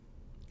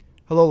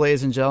Hello,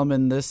 ladies and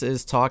gentlemen. This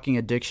is Talking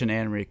Addiction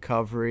and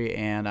Recovery,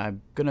 and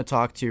I'm going to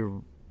talk to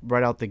you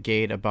right out the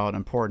gate about an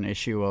important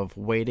issue of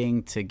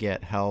waiting to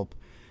get help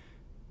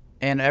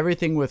and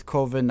everything with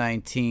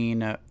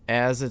COVID-19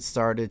 as it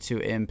started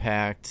to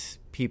impact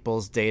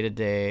people's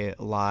day-to-day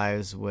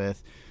lives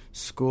with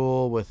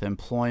school, with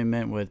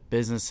employment, with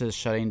businesses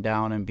shutting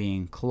down and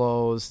being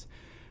closed.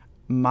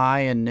 My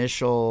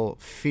initial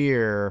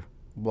fear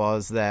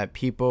was that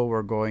people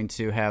were going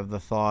to have the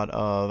thought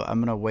of, I'm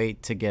going to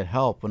wait to get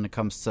help when it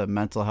comes to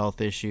mental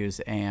health issues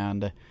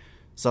and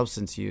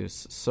substance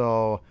use.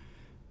 So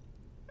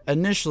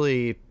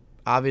initially,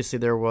 obviously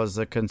there was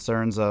the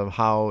concerns of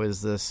how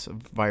is this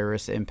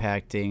virus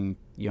impacting,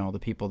 the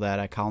people that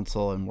I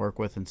counsel and work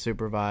with and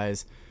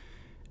supervise,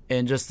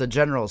 and just the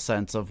general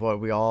sense of what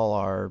we all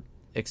are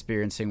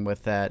experiencing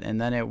with that. And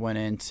then it went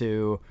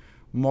into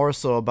more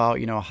so about,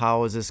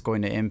 how is this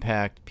going to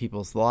impact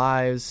people's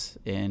lives,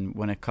 and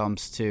when it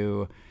comes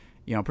to,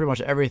 pretty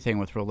much everything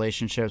with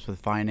relationships, with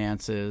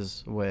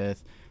finances,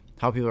 with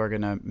how people are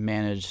going to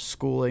manage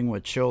schooling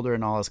with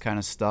children, all this kind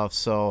of stuff.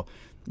 So,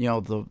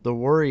 the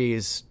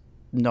worries,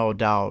 no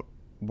doubt,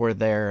 were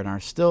there and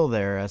are still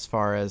there as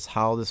far as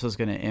how this was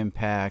going to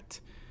impact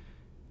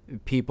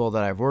people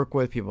that I've worked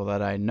with, people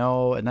that I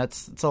know, and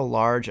it's a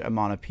large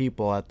amount of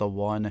people at the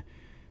one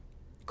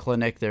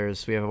clinic.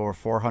 We have over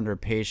 400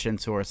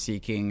 patients who are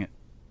seeking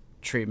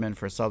treatment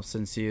for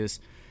substance use.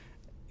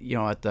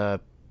 At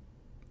the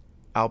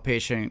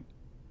outpatient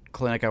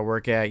clinic I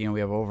work at, we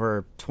have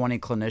over 20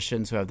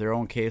 clinicians who have their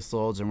own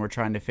caseloads, and we're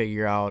trying to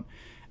figure out,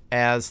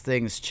 as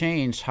things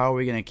change, how are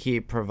we going to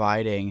keep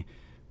providing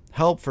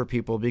help for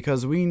people,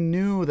 because we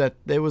knew that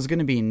it was going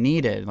to be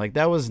needed. Like,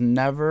 that was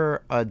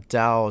never a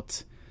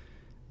doubt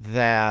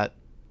that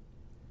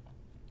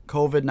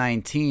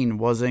COVID-19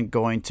 wasn't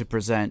going to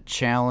present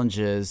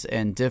challenges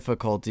and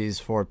difficulties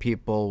for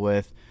people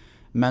with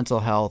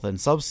mental health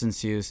and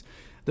substance use.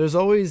 There's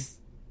always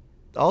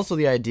also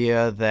the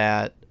idea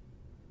that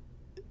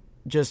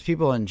just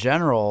people in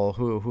general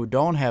who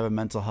don't have a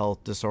mental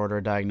health disorder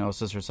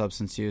diagnosis or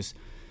substance use,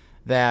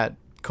 that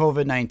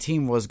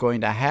COVID-19 was going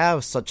to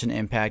have such an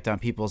impact on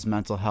people's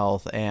mental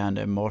health and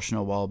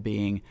emotional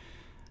well-being.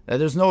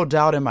 There's no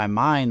doubt in my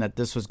mind that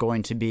this was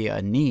going to be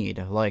a need.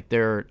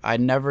 I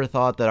never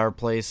thought that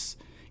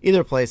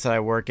either place that I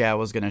work at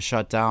was going to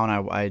shut down.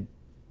 I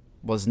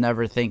was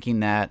never thinking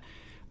that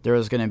there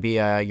was going to be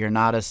you're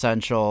not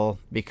essential,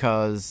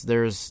 because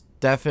there's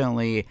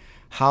definitely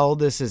how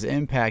this is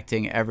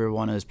impacting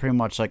everyone is pretty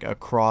much like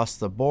across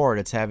the board.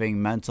 It's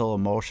having mental,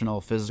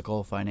 emotional,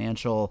 physical,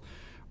 financial,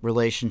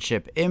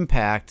 relationship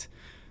impact,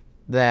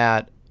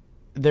 that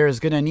there's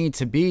going to need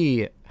to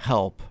be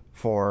help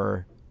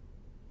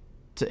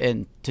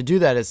and to do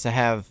that is to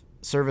have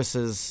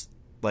services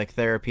like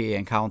therapy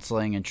and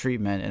counseling and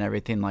treatment and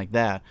everything like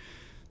that.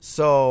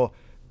 So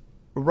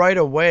right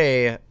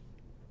away,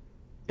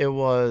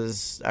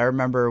 I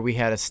remember we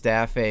had a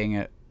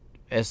staffing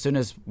as soon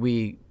as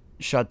we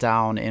shut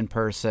down in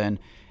person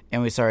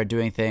and we started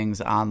doing things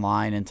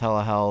online and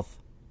telehealth.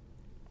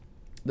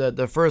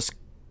 The first,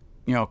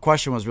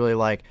 question was really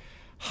like,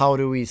 how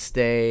do we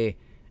stay,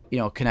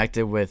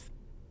 connected with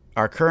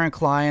our current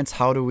clients?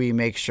 How do we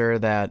make sure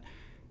that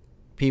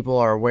people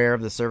are aware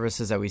of the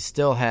services that we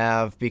still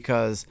have?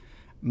 Because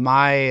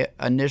my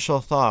initial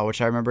thought, which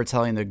I remember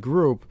telling the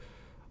group,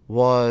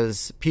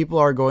 was people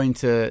are going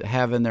to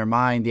have in their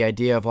mind the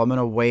idea of, well, I'm going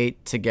to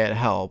wait to get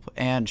help.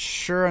 And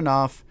sure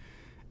enough,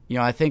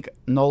 I think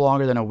no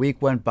longer than a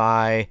week went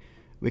by,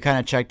 we kind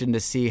of checked in to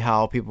see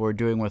how people were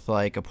doing with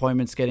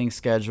appointments getting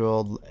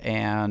scheduled,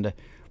 and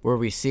were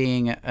we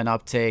seeing an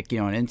uptake,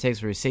 in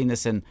intakes? Were we seeing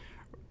this in,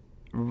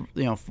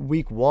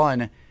 week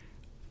one?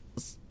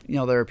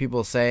 There were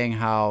people saying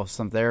how,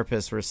 some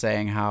therapists were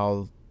saying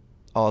how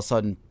all of a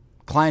sudden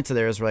clients of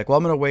theirs were like, well,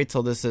 I'm going to wait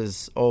till this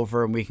is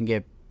over and we can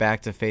get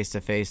back to face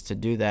to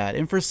do that.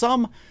 And for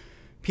some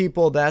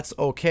people, that's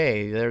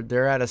okay.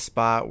 They're at a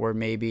spot where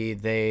maybe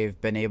they've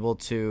been able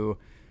to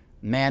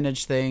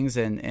manage things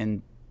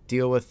and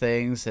deal with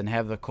things and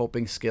have the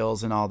coping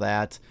skills and all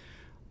that.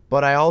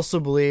 But I also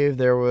believe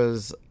there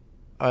was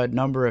a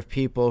number of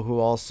people who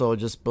also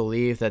just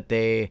believe that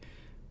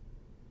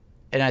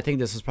and I think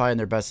this is probably in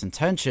their best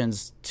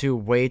intentions, to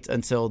wait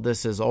until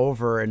this is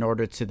over in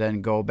order to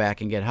then go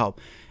back and get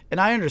help.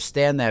 And I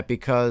understand that,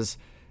 because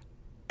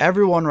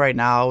everyone right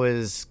now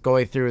is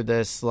going through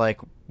this,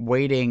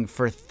 waiting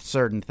for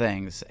certain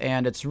things.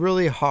 And it's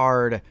really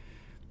hard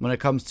when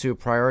it comes to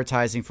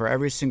prioritizing for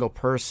every single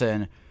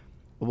person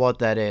what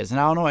that is. And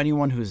I don't know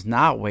anyone who's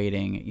not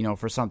waiting,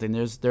 for something.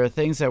 There are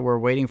things that we're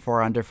waiting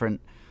for on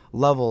different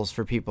levels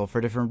for people,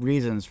 for different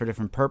reasons, for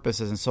different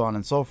purposes, and so on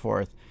and so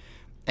forth.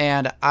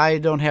 And I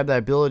don't have the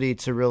ability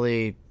to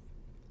really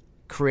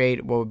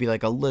create what would be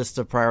like a list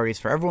of priorities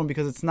for everyone,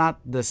 because it's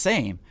not the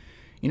same.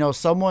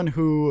 Someone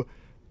who,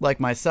 like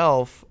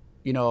myself,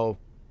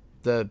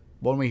 the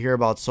one we hear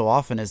about so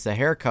often is the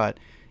haircut.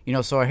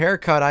 So a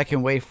haircut I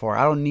can wait for.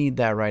 I don't need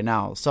that right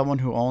now. Someone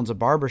who owns a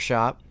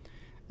barbershop,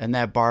 and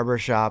that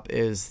barbershop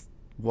is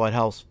what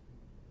helps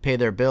pay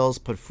their bills,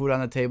 put food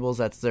on the tables.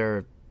 That's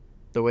the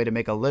way to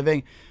make a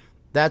living.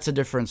 That's a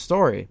different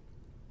story.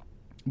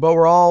 But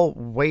we're all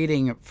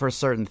waiting for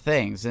certain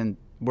things, and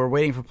we're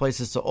waiting for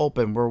places to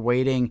open. We're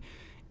waiting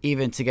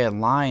even to get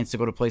in lines to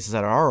go to places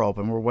that are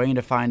open. We're waiting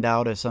to find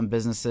out if some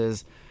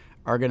businesses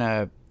are going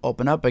to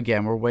open up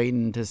again. We're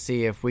waiting to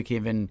see if we can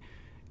even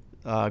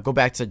go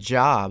back to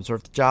jobs, or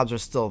if the jobs are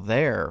still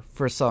there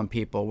for some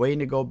people. Waiting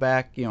to go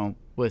back,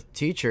 with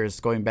teachers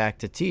going back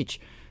to teach,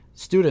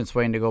 students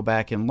waiting to go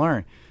back and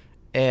learn.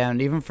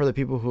 And even for the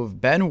people who've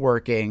been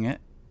working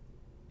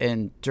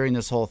during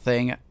this whole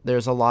thing,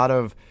 there's a lot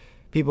of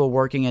people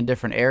working in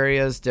different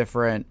areas,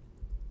 different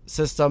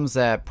systems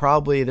that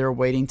probably they're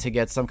waiting to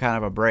get some kind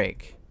of a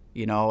break,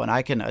 and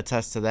I can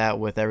attest to that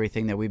with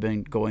everything that we've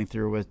been going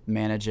through with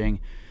managing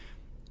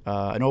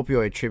an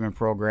opioid treatment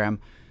program.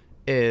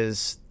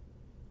 Is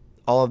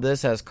all of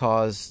this has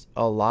caused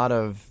a lot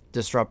of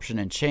disruption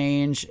and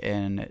change,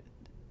 and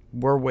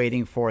we're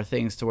waiting for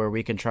things to where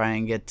we can try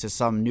and get to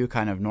some new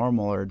kind of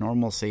normal or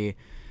normalcy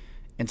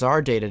into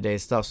our day-to-day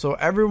stuff. So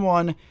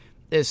everyone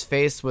is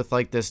faced with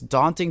like this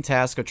daunting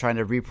task of trying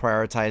to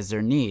reprioritize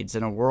their needs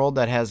in a world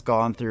that has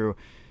gone through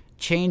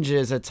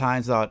changes at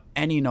times without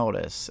any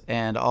notice.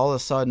 And all of a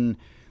sudden,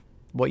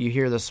 what you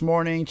hear this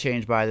morning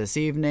changed by this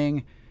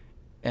evening,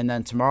 and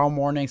then tomorrow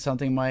morning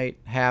something might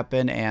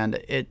happen,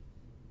 and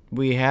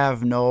we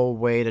have no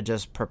way to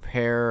just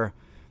prepare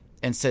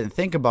and sit and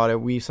think about it.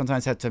 We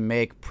sometimes have to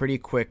make pretty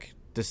quick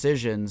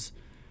decisions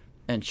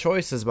and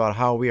choices about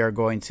how we are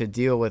going to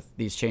deal with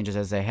these changes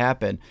as they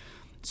happen.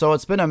 So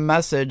it's been a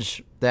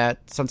message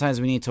that sometimes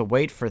we need to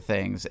wait for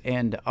things,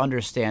 and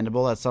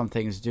understandable that some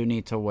things do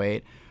need to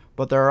wait,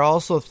 but there are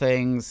also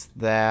things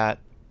that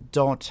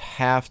don't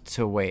have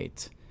to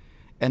wait.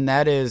 And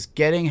that is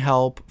getting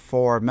help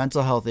for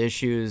mental health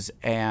issues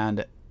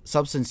and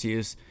substance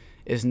use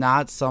is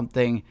not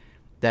something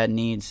that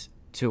needs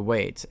to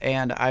wait.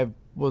 And I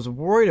was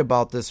worried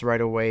about this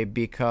right away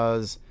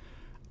because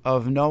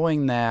of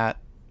knowing that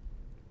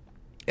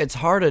it's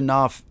hard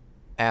enough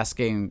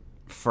asking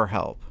for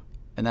help.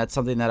 And that's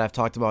something that I've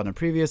talked about in a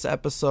previous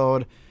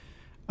episode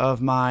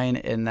of mine,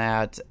 in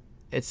that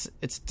it's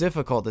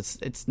difficult.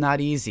 It's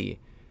not easy.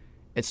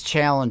 It's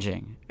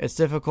challenging. It's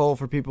difficult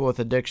for people with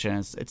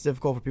addictions. It's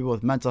difficult for people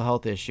with mental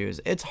health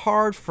issues. It's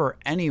hard for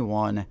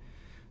anyone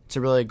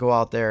to really go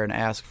out there and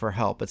ask for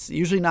help. It's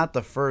usually not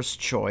the first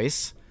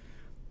choice.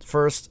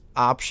 First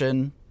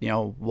option,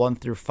 1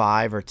 through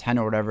 5 or 10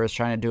 or whatever, is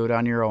trying to do it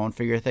on your own,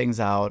 figure things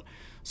out.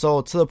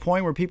 So to the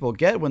point where people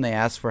get when they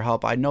ask for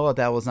help, I know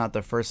that was not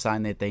the first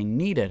sign that they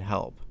needed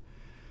help.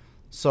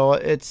 So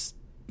it's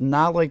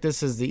not like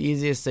this is the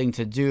easiest thing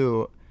to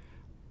do,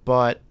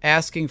 but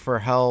asking for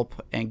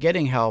help and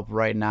getting help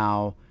right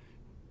now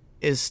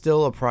is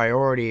still a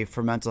priority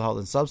for mental health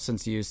and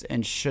substance use,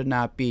 and should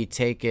not be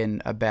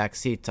taken a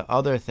backseat to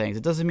other things.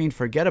 It doesn't mean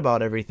forget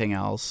about everything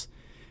else.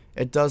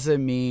 It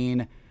doesn't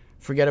mean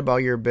forget about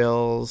your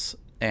bills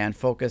and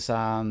focus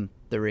on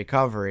the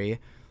recovery.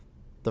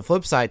 The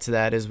flip side to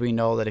that is we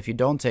know that if you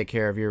don't take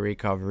care of your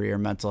recovery or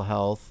mental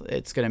health,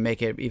 it's going to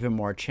make it even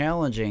more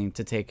challenging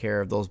to take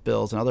care of those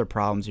bills and other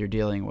problems you're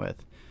dealing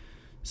with.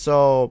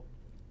 So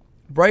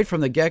right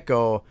from the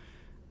get-go,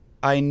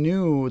 I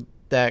knew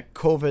that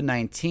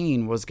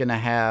COVID-19 was going to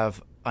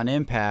have an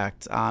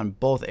impact on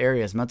both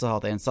areas, mental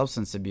health and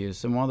substance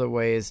abuse. And one of the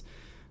ways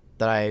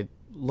that I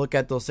look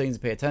at those things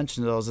and pay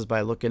attention to those is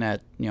by looking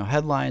at,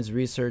 headlines,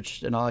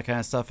 research, and all that kind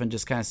of stuff, and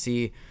just kind of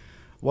see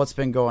what's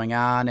been going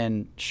on.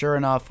 And sure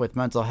enough, with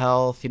mental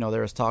health,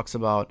 there was talks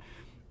about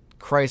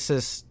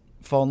crisis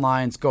phone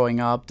lines going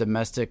up,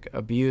 domestic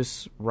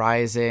abuse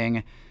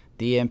rising,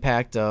 the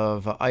impact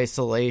of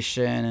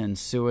isolation and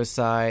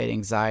suicide,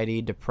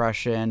 anxiety,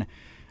 depression.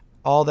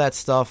 All that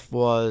stuff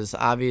was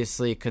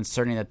obviously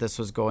concerning that this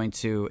was going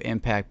to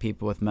impact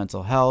people with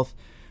mental health.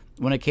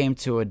 When it came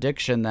to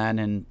addiction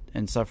then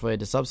and stuff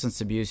related to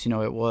substance abuse,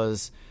 it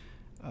was,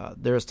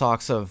 there was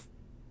talks of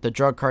the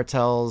drug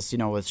cartels,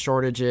 with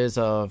shortages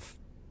of,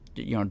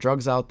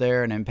 drugs out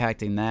there and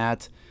impacting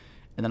that.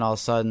 And then all of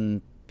a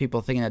sudden,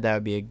 people thinking that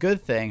would be a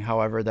good thing.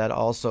 However, that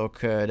also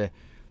could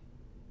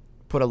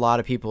put a lot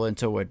of people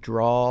into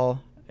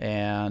withdrawal,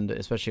 and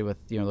especially with,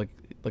 look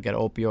at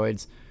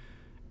opioids.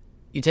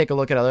 You take a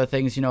look at other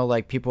things,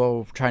 like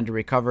people trying to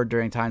recover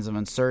during times of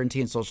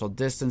uncertainty and social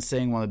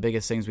distancing. One of the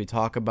biggest things we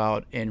talk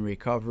about in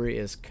recovery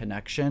is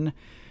connection.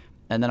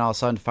 And then all of a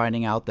sudden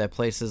finding out that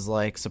places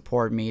like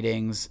support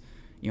meetings,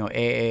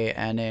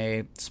 AA,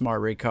 NA,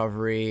 Smart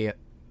Recovery,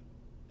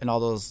 and all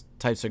those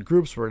types of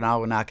groups were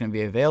now not going to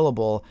be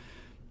available.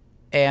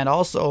 And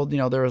also,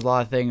 there was a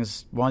lot of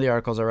things. One of the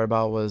articles I read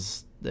about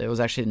was it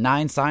was actually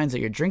 9 signs that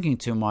you're drinking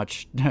too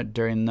much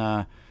during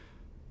the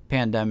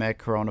pandemic,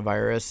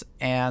 coronavirus.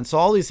 And so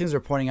all these things are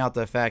pointing out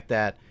the fact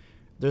that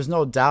there's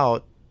no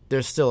doubt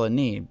there's still a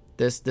need.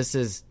 This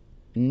is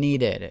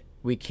needed.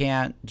 We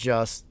can't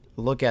just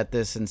look at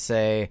this and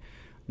say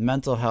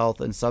mental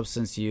health and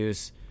substance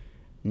use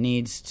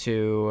needs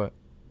to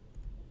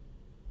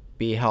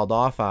be held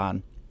off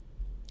on.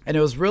 And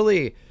it was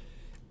really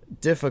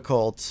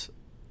difficult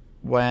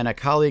when a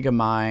colleague of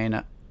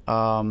mine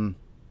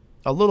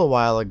a little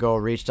while ago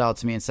reached out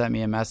to me and sent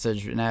me a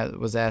message and I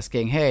was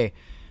asking, hey,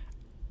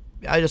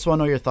 I just want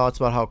to know your thoughts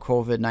about how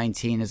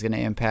COVID-19 is going to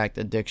impact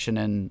addiction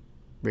and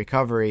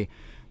recovery.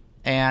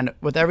 And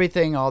with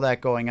everything, all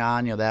that going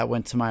on, that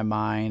went to my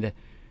mind.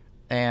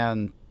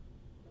 And,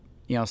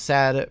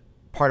 sad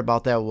part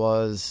about that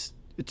was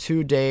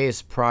 2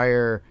 days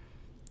prior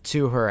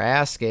to her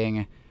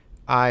asking,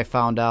 I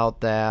found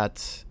out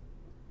that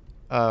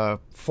a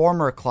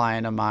former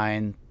client of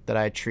mine that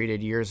I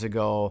treated years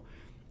ago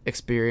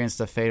experienced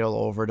a fatal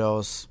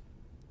overdose.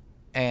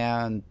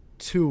 And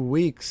 2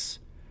 weeks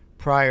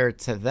prior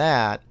to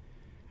that,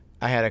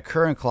 I had a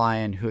current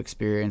client who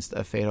experienced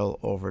a fatal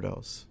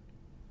overdose.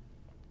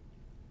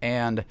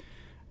 And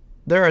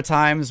there are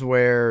times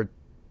where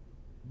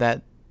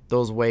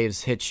those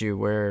waves hit you,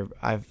 where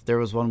there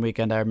was one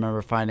weekend I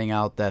remember finding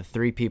out that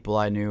 3 people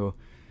I knew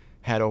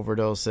had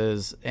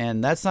overdoses,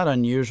 and that's not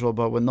unusual,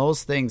 but when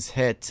those things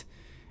hit,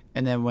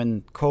 and then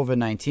when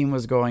COVID-19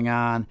 was going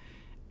on,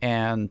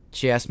 and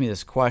she asked me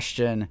this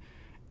question,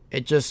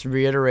 it just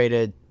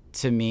reiterated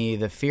to me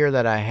the fear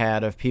that I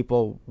had of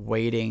people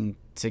waiting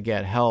to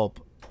get help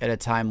at a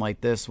time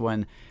like this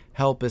when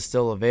help is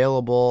still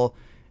available.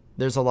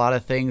 There's a lot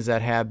of things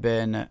that have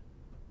been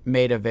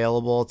made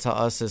available to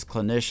us as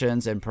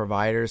clinicians and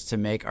providers to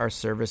make our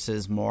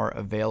services more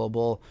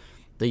available.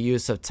 The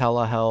use of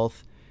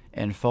telehealth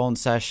and phone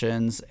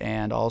sessions,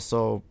 and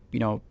also,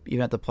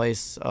 even at the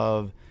place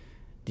of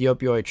the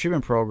opioid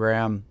treatment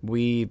program,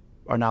 we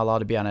are not allowed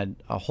to be on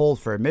a hold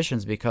for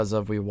admissions because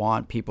we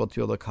want people to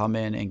be able to come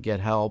in and get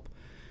help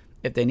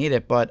if they need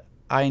it. But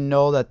I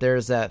know that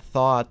there's that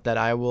thought that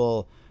I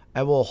will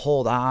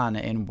hold on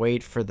and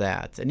wait for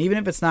that. And even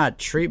if it's not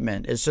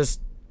treatment, it's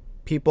just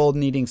people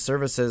needing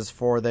services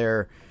for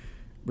their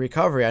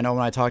recovery. I know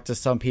when I talk to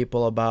some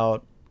people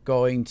about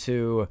going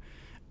to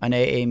an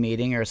AA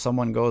meeting, or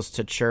someone goes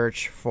to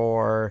church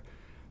for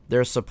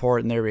their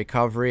support in their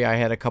recovery, I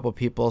had a couple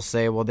people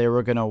say, well, they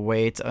were going to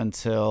wait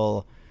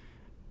until,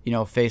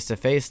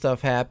 face-to-face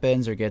stuff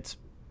happens or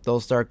they'll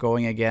start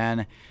going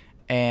again.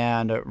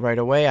 And right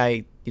away,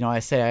 I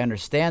say I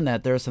understand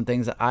that. There are some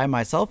things that I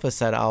myself have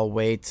said I'll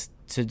wait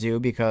to do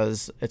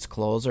because it's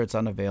closed or it's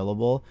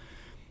unavailable.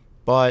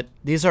 But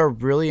these are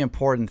really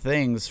important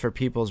things for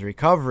people's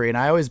recovery. And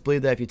I always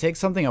believe that if you take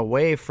something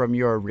away from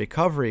your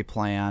recovery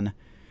plan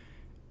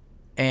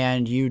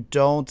and you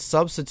don't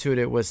substitute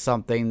it with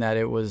something that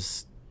it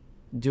was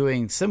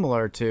doing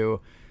similar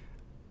to,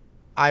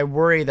 I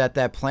worry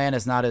that plan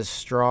is not as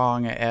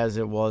strong as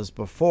it was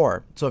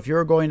before. So if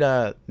you're going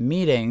to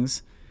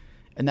meetings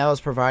and that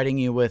was providing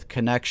you with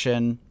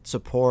connection,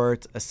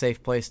 support, a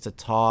safe place to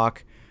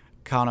talk,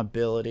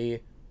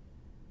 accountability,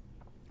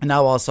 and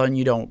now all of a sudden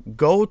you don't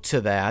go to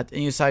that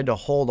and you decide to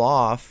hold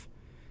off,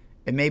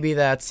 and maybe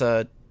that's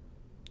a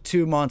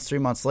 2 months, 3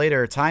 months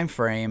later time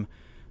frame,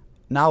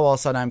 now all of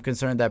a sudden I'm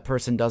concerned that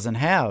person doesn't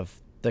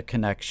have the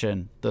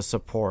connection, the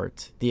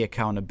support, the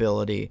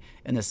accountability,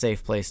 and the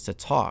safe place to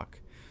talk.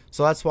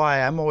 So that's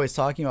why I'm always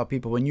talking about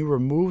people, when you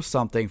remove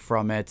something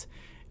from it,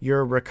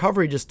 your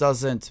recovery just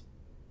doesn't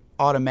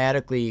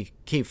automatically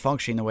keep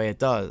functioning the way it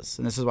does.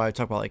 And this is why I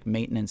talk about like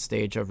maintenance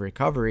stage of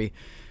recovery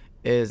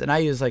is, and I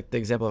use like the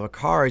example of a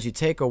car, is you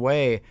take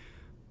away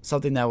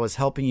something that was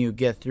helping you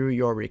get through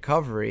your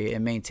recovery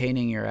and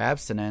maintaining your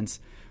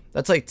abstinence.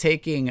 That's like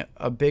taking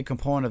a big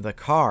component of the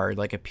car,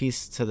 like a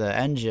piece to the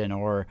engine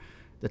or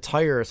the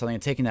tire or something,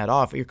 and taking that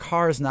off. Your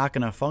car is not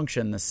going to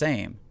function the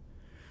same.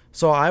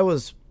 So I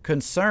was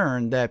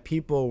concerned that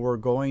people were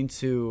going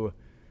to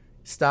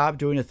stop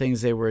doing the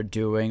things they were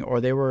doing, or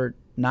they were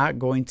not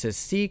going to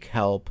seek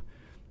help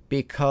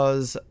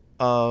because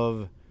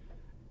of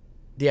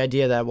the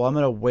idea that, well, I'm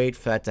going to wait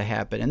for that to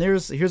happen. And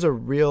here's a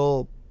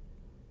real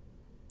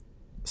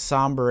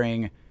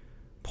sombering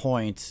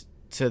point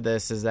to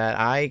this, is that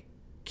I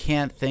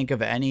can't think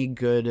of any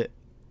good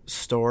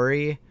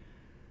story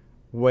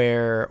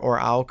or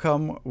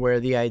outcome where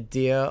the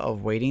idea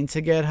of waiting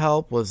to get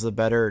help was the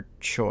better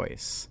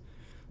choice.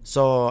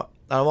 So out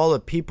of all the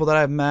people that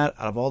I've met,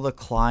 out of all the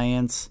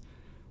clients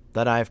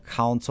that I've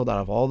counseled, out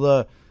of all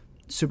the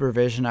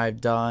supervision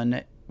I've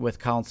done with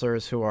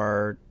counselors who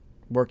are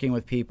working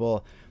with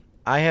people,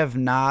 I have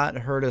not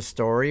heard a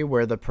story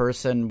where the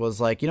person was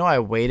like, I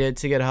waited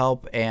to get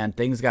help and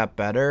things got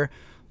better.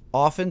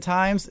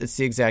 Oftentimes, it's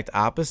the exact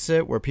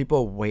opposite, where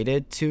people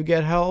waited to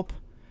get help,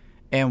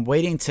 and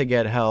waiting to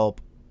get help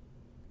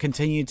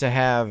continued to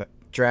have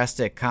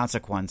drastic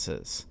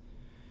consequences.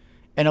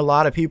 And a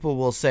lot of people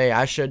will say,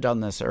 I should have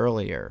done this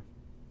earlier.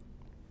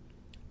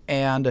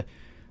 And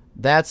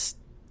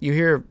you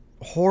hear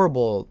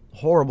horrible,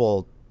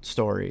 horrible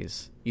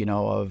stories,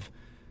 of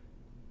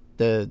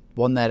the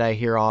one that I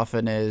hear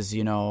often is,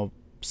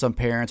 some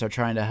parents are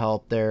trying to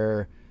help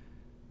their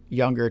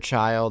younger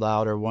child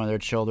out or one of their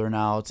children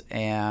out,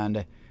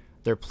 and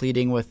they're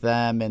pleading with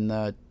them, and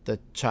the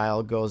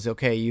child goes,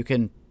 okay, you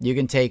can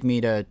take me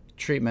to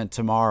treatment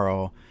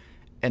tomorrow.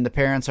 And the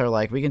parents are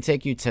like, we can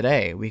take you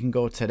today. We can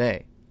go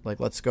today. Like,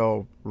 let's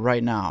go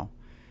right now.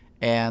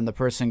 And the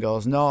person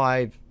goes, no,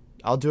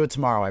 I'll do it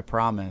tomorrow, I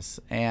promise.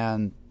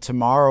 And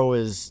tomorrow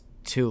is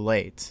too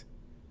late.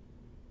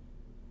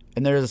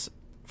 And there's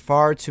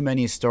far too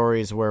many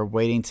stories where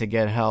waiting to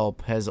get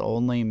help has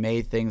only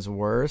made things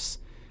worse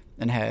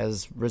and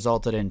has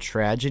resulted in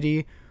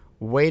tragedy.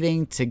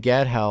 Waiting to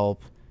get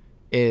help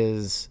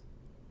is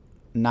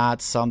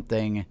not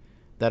something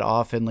that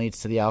often leads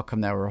to the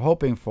outcome that we're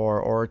hoping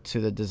for or to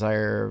the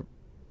desire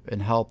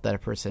and help that a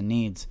person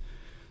needs.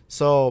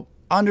 So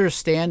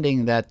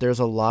understanding that there's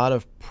a lot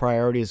of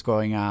priorities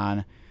going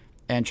on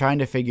and trying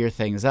to figure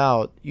things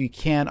out, you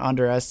can't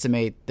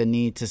underestimate the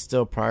need to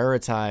still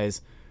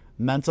prioritize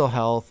mental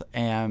health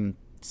and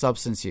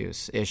substance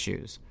use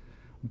issues.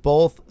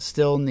 Both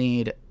still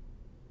need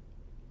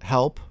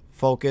help,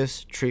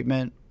 focus,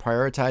 treatment,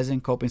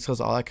 prioritizing, coping skills,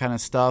 all that kind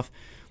of stuff.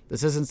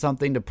 This isn't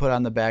something to put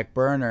on the back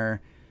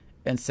burner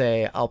and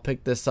say, I'll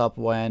pick this up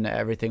when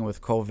everything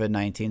with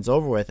COVID-19 is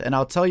over with. And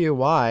I'll tell you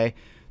why.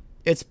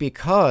 It's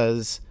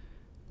because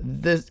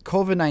the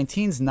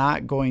COVID-19 is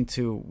not going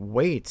to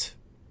wait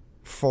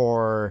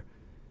for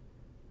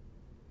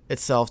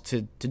itself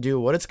to do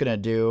what it's going to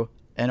do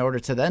in order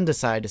to then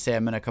decide to say,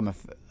 I'm going to come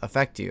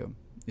affect you.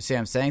 You see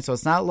what I'm saying? So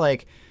it's not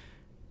like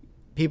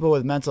people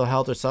with mental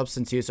health or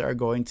substance use are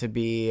going to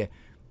be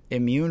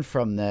immune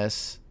from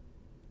this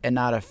and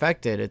not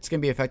affected. It's going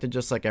to be affected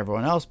just like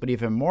everyone else, but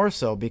even more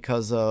so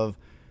because of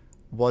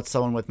what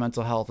someone with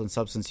mental health and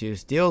substance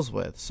use deals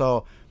with.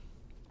 So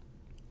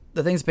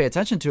the things to pay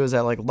attention to is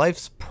that like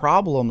life's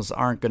problems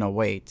aren't going to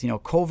wait.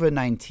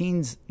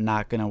 COVID-19's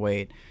not going to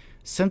wait.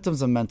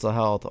 Symptoms of mental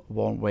health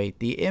won't wait.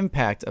 The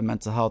impact of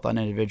mental health on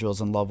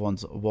individuals and loved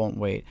ones won't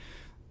wait.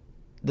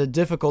 The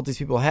difficulties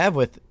people have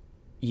with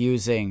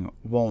using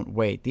won't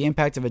wait. The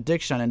impact of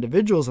addiction on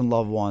individuals and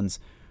loved ones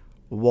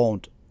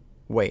won't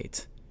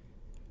wait.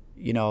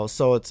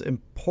 So it's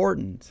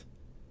important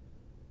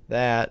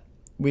that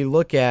we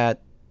look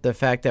at the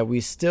fact that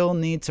we still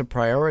need to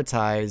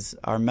prioritize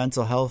our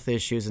mental health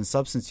issues and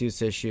substance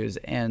use issues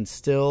and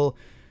still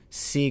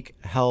seek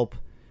help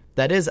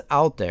that is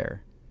out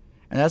there.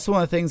 And that's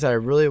one of the things that I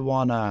really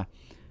want to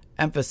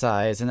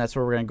emphasize, and that's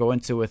where we're going to go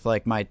into with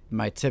like my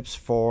tips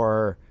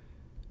for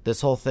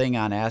this whole thing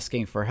on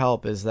asking for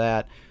help, is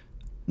that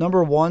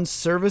number one,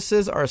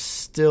 services are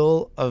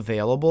still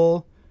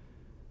available.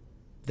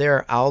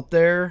 They're out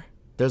there.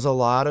 There's a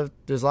lot of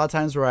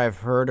times where I've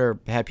heard or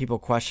had people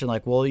question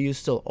like, well, are you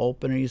still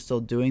open? Are you still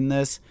doing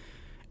this?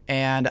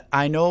 And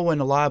I know when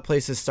a lot of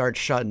places start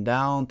shutting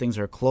down, things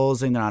are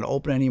closing, they're not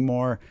open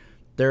anymore,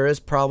 there is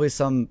probably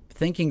some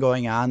thinking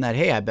going on that,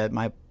 hey, I bet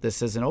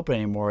this isn't open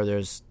anymore.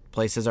 There's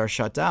places are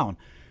shut down.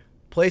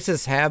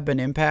 Places have been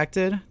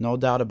impacted, no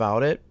doubt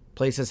about it.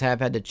 Places have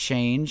had to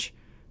change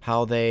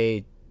how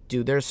they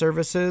do their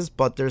services,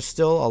 but there's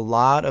still a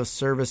lot of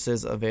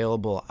services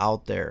available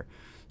out there.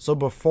 So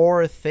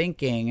before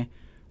thinking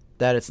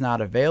that it's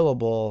not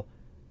available,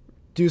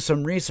 do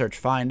some research,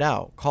 find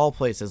out, call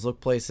places,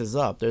 look places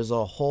up. There's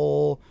a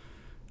whole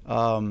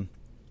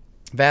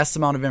vast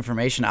amount of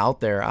information out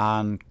there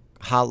on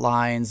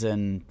hotlines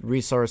and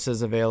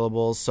resources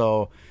available.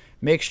 So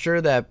make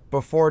sure that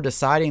before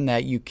deciding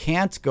that you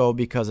can't go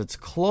because it's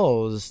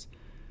closed,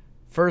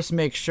 first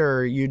make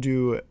sure you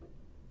do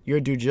your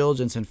due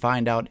diligence and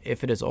find out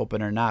if it is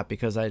open or not,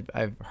 because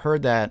I've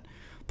heard that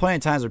plenty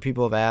of times where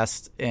people have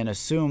asked and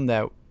assumed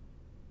that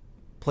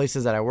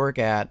places that I work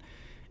at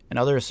and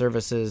other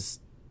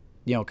services,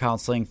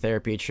 counseling,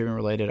 therapy, treatment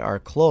related, are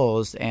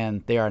closed,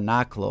 and they are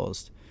not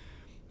closed.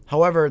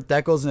 However,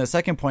 that goes in the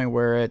second point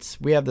where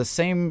we have the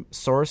same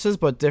sources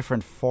but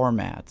different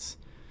formats.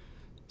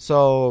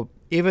 So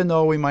even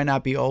though we might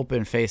not be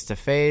open face to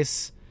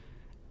face,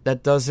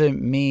 that doesn't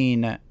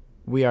mean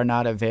we are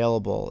not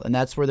available. And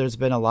that's where there's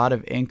been a lot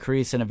of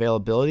increase in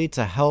availability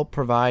to help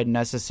provide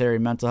necessary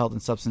mental health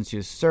and substance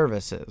use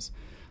services.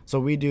 So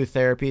we do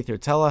therapy through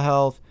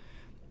telehealth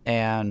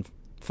and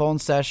phone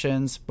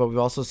sessions, but we've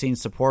also seen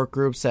support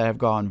groups that have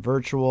gone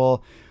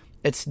virtual.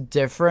 It's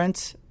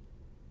different.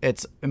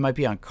 It might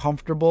be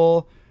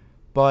uncomfortable,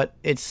 but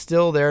it's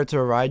still there to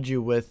provide you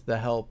with the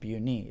help you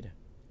need.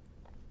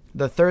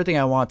 The third thing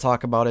I want to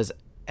talk about is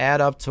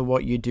add up to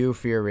what you do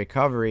for your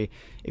recovery.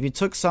 If you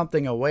took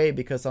something away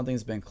because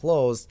something's been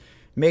closed,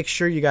 make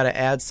sure you got to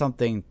add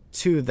something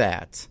to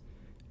that.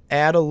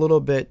 Add a little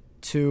bit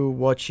to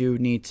what you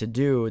need to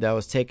do that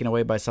was taken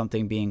away by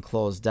something being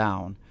closed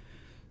down.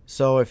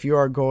 So if you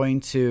are going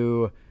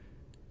to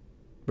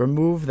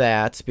remove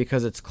that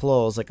because it's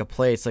closed, like a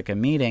place, like a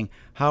meeting,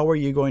 how are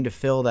you going to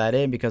fill that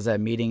in because that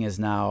meeting is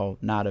now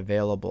not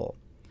available?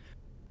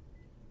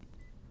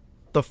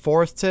 The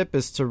fourth tip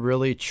is to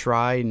really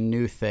try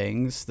new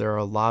things. There are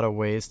a lot of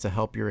ways to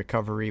help your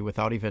recovery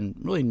without even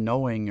really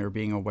knowing or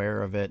being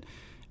aware of it.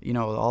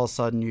 All of a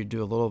sudden you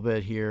do a little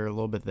bit here, a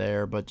little bit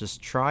there, but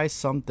just try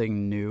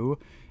something new.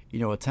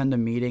 Attend a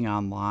meeting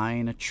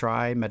online,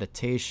 try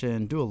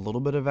meditation, do a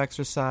little bit of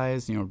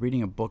exercise,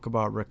 reading a book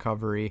about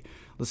recovery,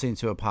 listening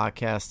to a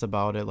podcast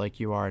about it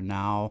like you are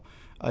now.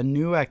 A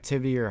new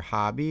activity or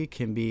hobby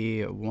can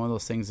be one of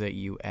those things that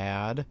you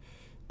add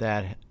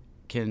that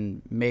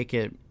can make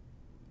it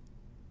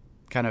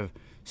kind of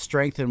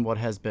strengthen what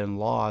has been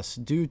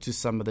lost due to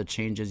some of the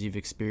changes you've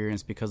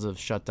experienced because of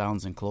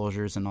shutdowns and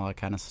closures and all that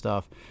kind of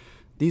stuff.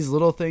 These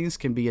little things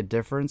can be a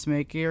difference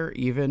maker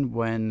even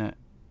when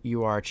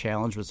you are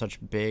challenged with such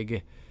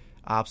big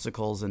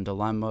obstacles and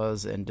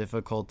dilemmas and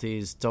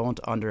difficulties. Don't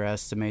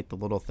underestimate the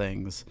little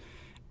things.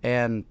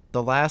 And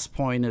the last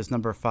point is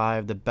number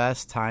 5. The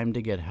best time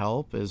to get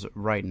help is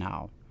right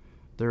now.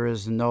 There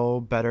is no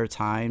better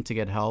time to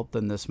get help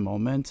than this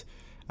moment.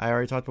 I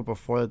already talked about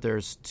before that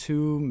there's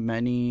too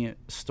many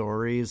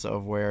stories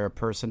of where a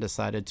person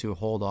decided to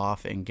hold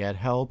off and get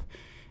help,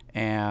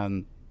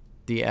 and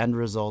the end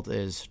result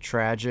is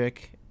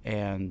tragic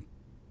and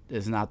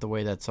is not the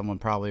way that someone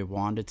probably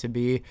wanted it to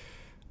be.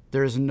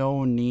 There's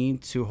no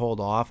need to hold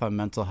off on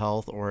mental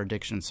health or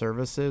addiction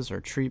services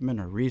or treatment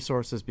or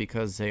resources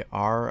because they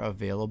are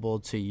available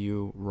to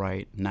you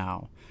right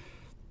now.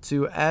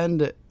 To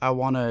end, I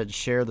want to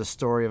share the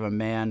story of a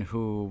man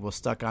who was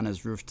stuck on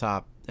his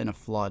rooftop in a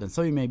flood. And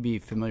some of you may be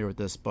familiar with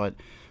this, but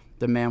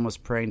the man was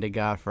praying to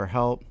God for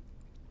help.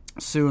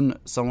 Soon,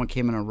 someone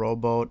came in a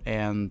rowboat,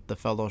 and the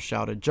fellow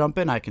shouted, "Jump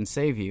in, I can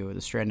save you."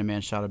 The stranded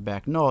man shouted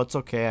back, "No, it's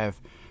okay.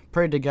 I've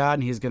prayed to God,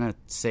 and he's going to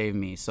save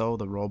me." So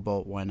the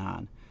rowboat went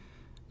on.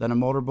 Then a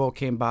motorboat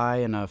came by,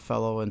 and a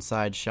fellow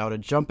inside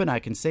shouted, "Jump in, I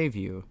can save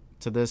you."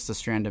 To this, the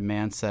stranded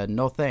man said,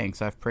 "No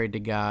thanks. I've prayed to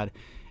God,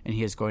 and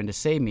he is going to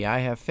save me. I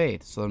have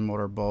faith." So the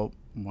motorboat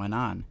went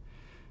on.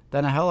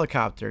 Then a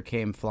helicopter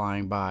came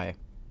flying by,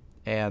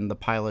 and the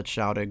pilot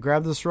shouted,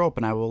 "Grab this rope,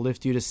 and I will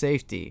lift you to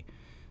safety."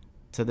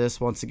 To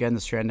this, once again, the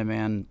stranded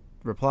man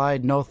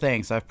replied, "No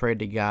thanks. I've prayed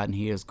to God, and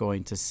he is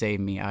going to save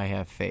me. I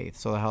have faith."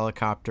 So the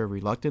helicopter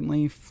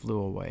reluctantly flew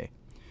away.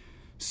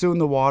 Soon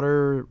the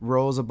water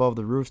rose above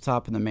the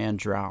rooftop, and the man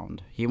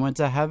drowned. He went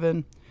to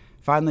heaven,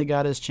 finally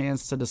got his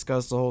chance to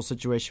discuss the whole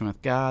situation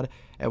with God,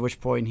 at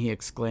which point he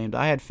exclaimed,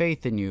 "I had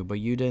faith in you,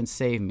 but you didn't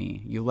save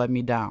me. You let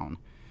me down.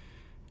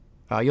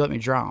 You let me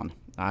drown.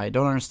 I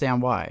don't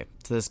understand why."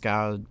 To this,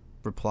 God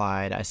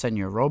replied, "I sent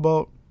you a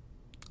rowboat,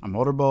 a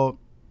motorboat,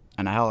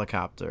 and a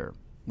helicopter.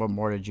 What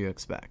more did you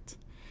expect?"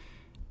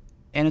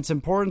 And it's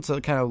important to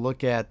kind of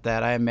look at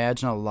that. I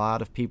imagine a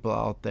lot of people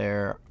out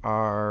there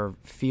are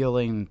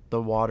feeling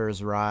the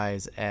waters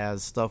rise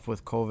as stuff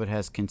with COVID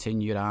has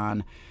continued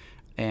on,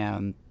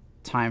 and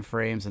time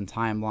frames and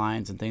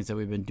timelines and things that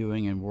we've been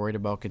doing and worried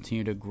about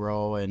continue to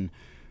grow, and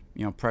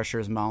pressure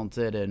is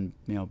mounted, and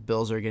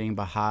bills are getting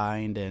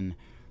behind, and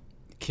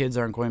kids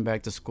aren't going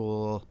back to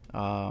school,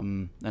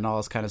 and all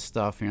this kind of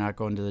stuff. You're not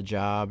going to the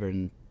job,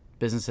 and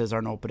businesses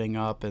aren't opening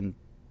up, and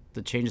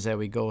the changes that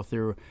we go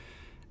through.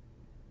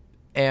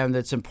 And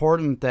it's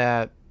important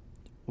that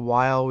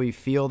while we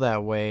feel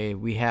that way,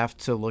 we have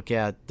to look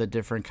at the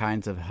different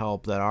kinds of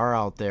help that are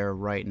out there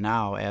right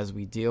now as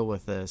we deal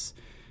with this.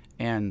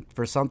 And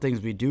for some things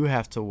we do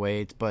have to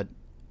wait, but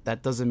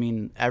that doesn't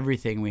mean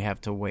everything we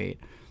have to wait.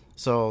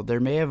 So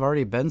there may have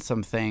already been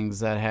some things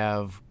that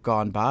have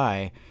gone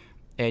by,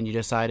 and you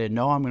decided,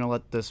 no, I'm going to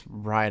let this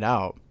ride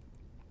out.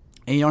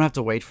 And you don't have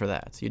to wait for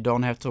that. You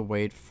don't have to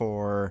wait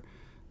for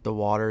the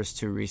waters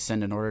to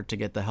rescind in order to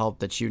get the help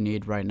that you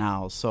need right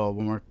now. So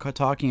when we're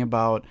talking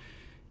about,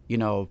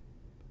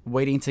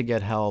 waiting to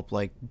get help,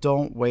 like,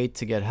 don't wait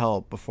to get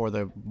help before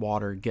the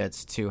water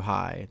gets too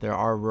high. There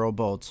are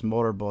rowboats,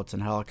 motorboats,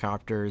 and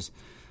helicopters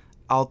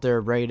out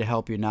there ready to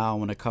help you now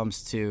when it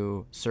comes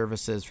to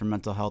services for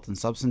mental health and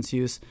substance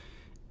use.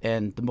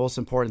 And the most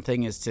important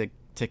thing is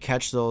to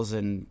catch those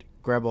and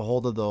grab a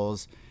hold of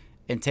those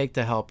and take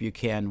the help you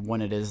can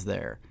when it is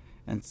there.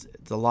 And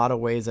it's a lot of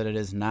ways that it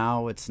is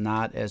now. It's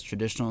not as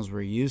traditional as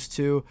we're used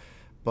to,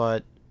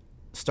 but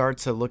start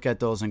to look at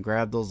those and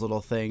grab those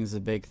little things, the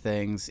big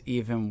things,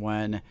 even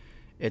when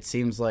it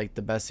seems like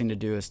the best thing to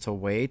do is to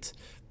wait.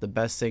 The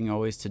best thing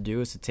always to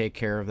do is to take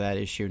care of that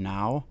issue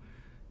now.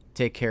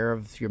 Take care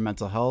of your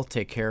mental health,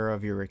 take care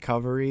of your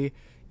recovery,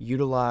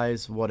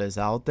 utilize what is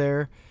out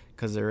there,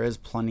 because there is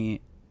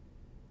plenty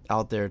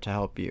out there to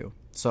help you.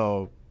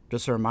 So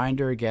just a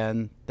reminder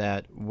again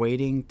that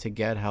waiting to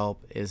get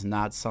help is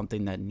not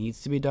something that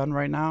needs to be done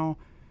right now,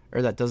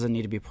 or that doesn't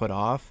need to be put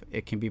off.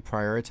 It can be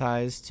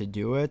prioritized to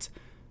do it.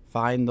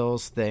 Find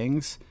those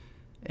things,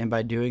 and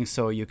by doing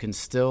so, you can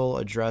still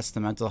address the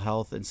mental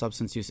health and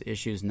substance use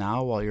issues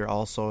now while you're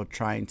also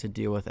trying to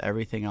deal with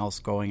everything else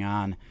going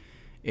on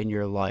in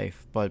your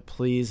life. But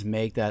please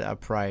make that a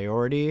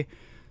priority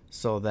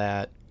so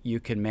that you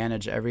can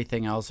manage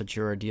everything else that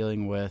you are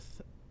dealing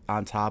with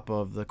on top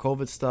of the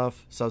COVID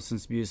stuff,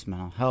 substance abuse,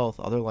 mental health,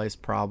 other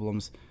life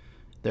problems.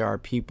 There are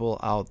people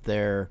out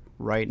there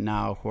right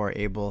now who are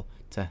able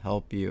to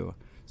help you.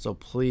 So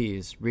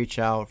please reach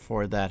out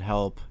for that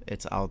help.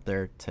 It's out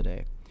there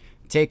today.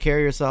 Take care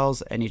of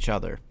yourselves and each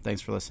other.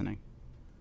 Thanks for listening.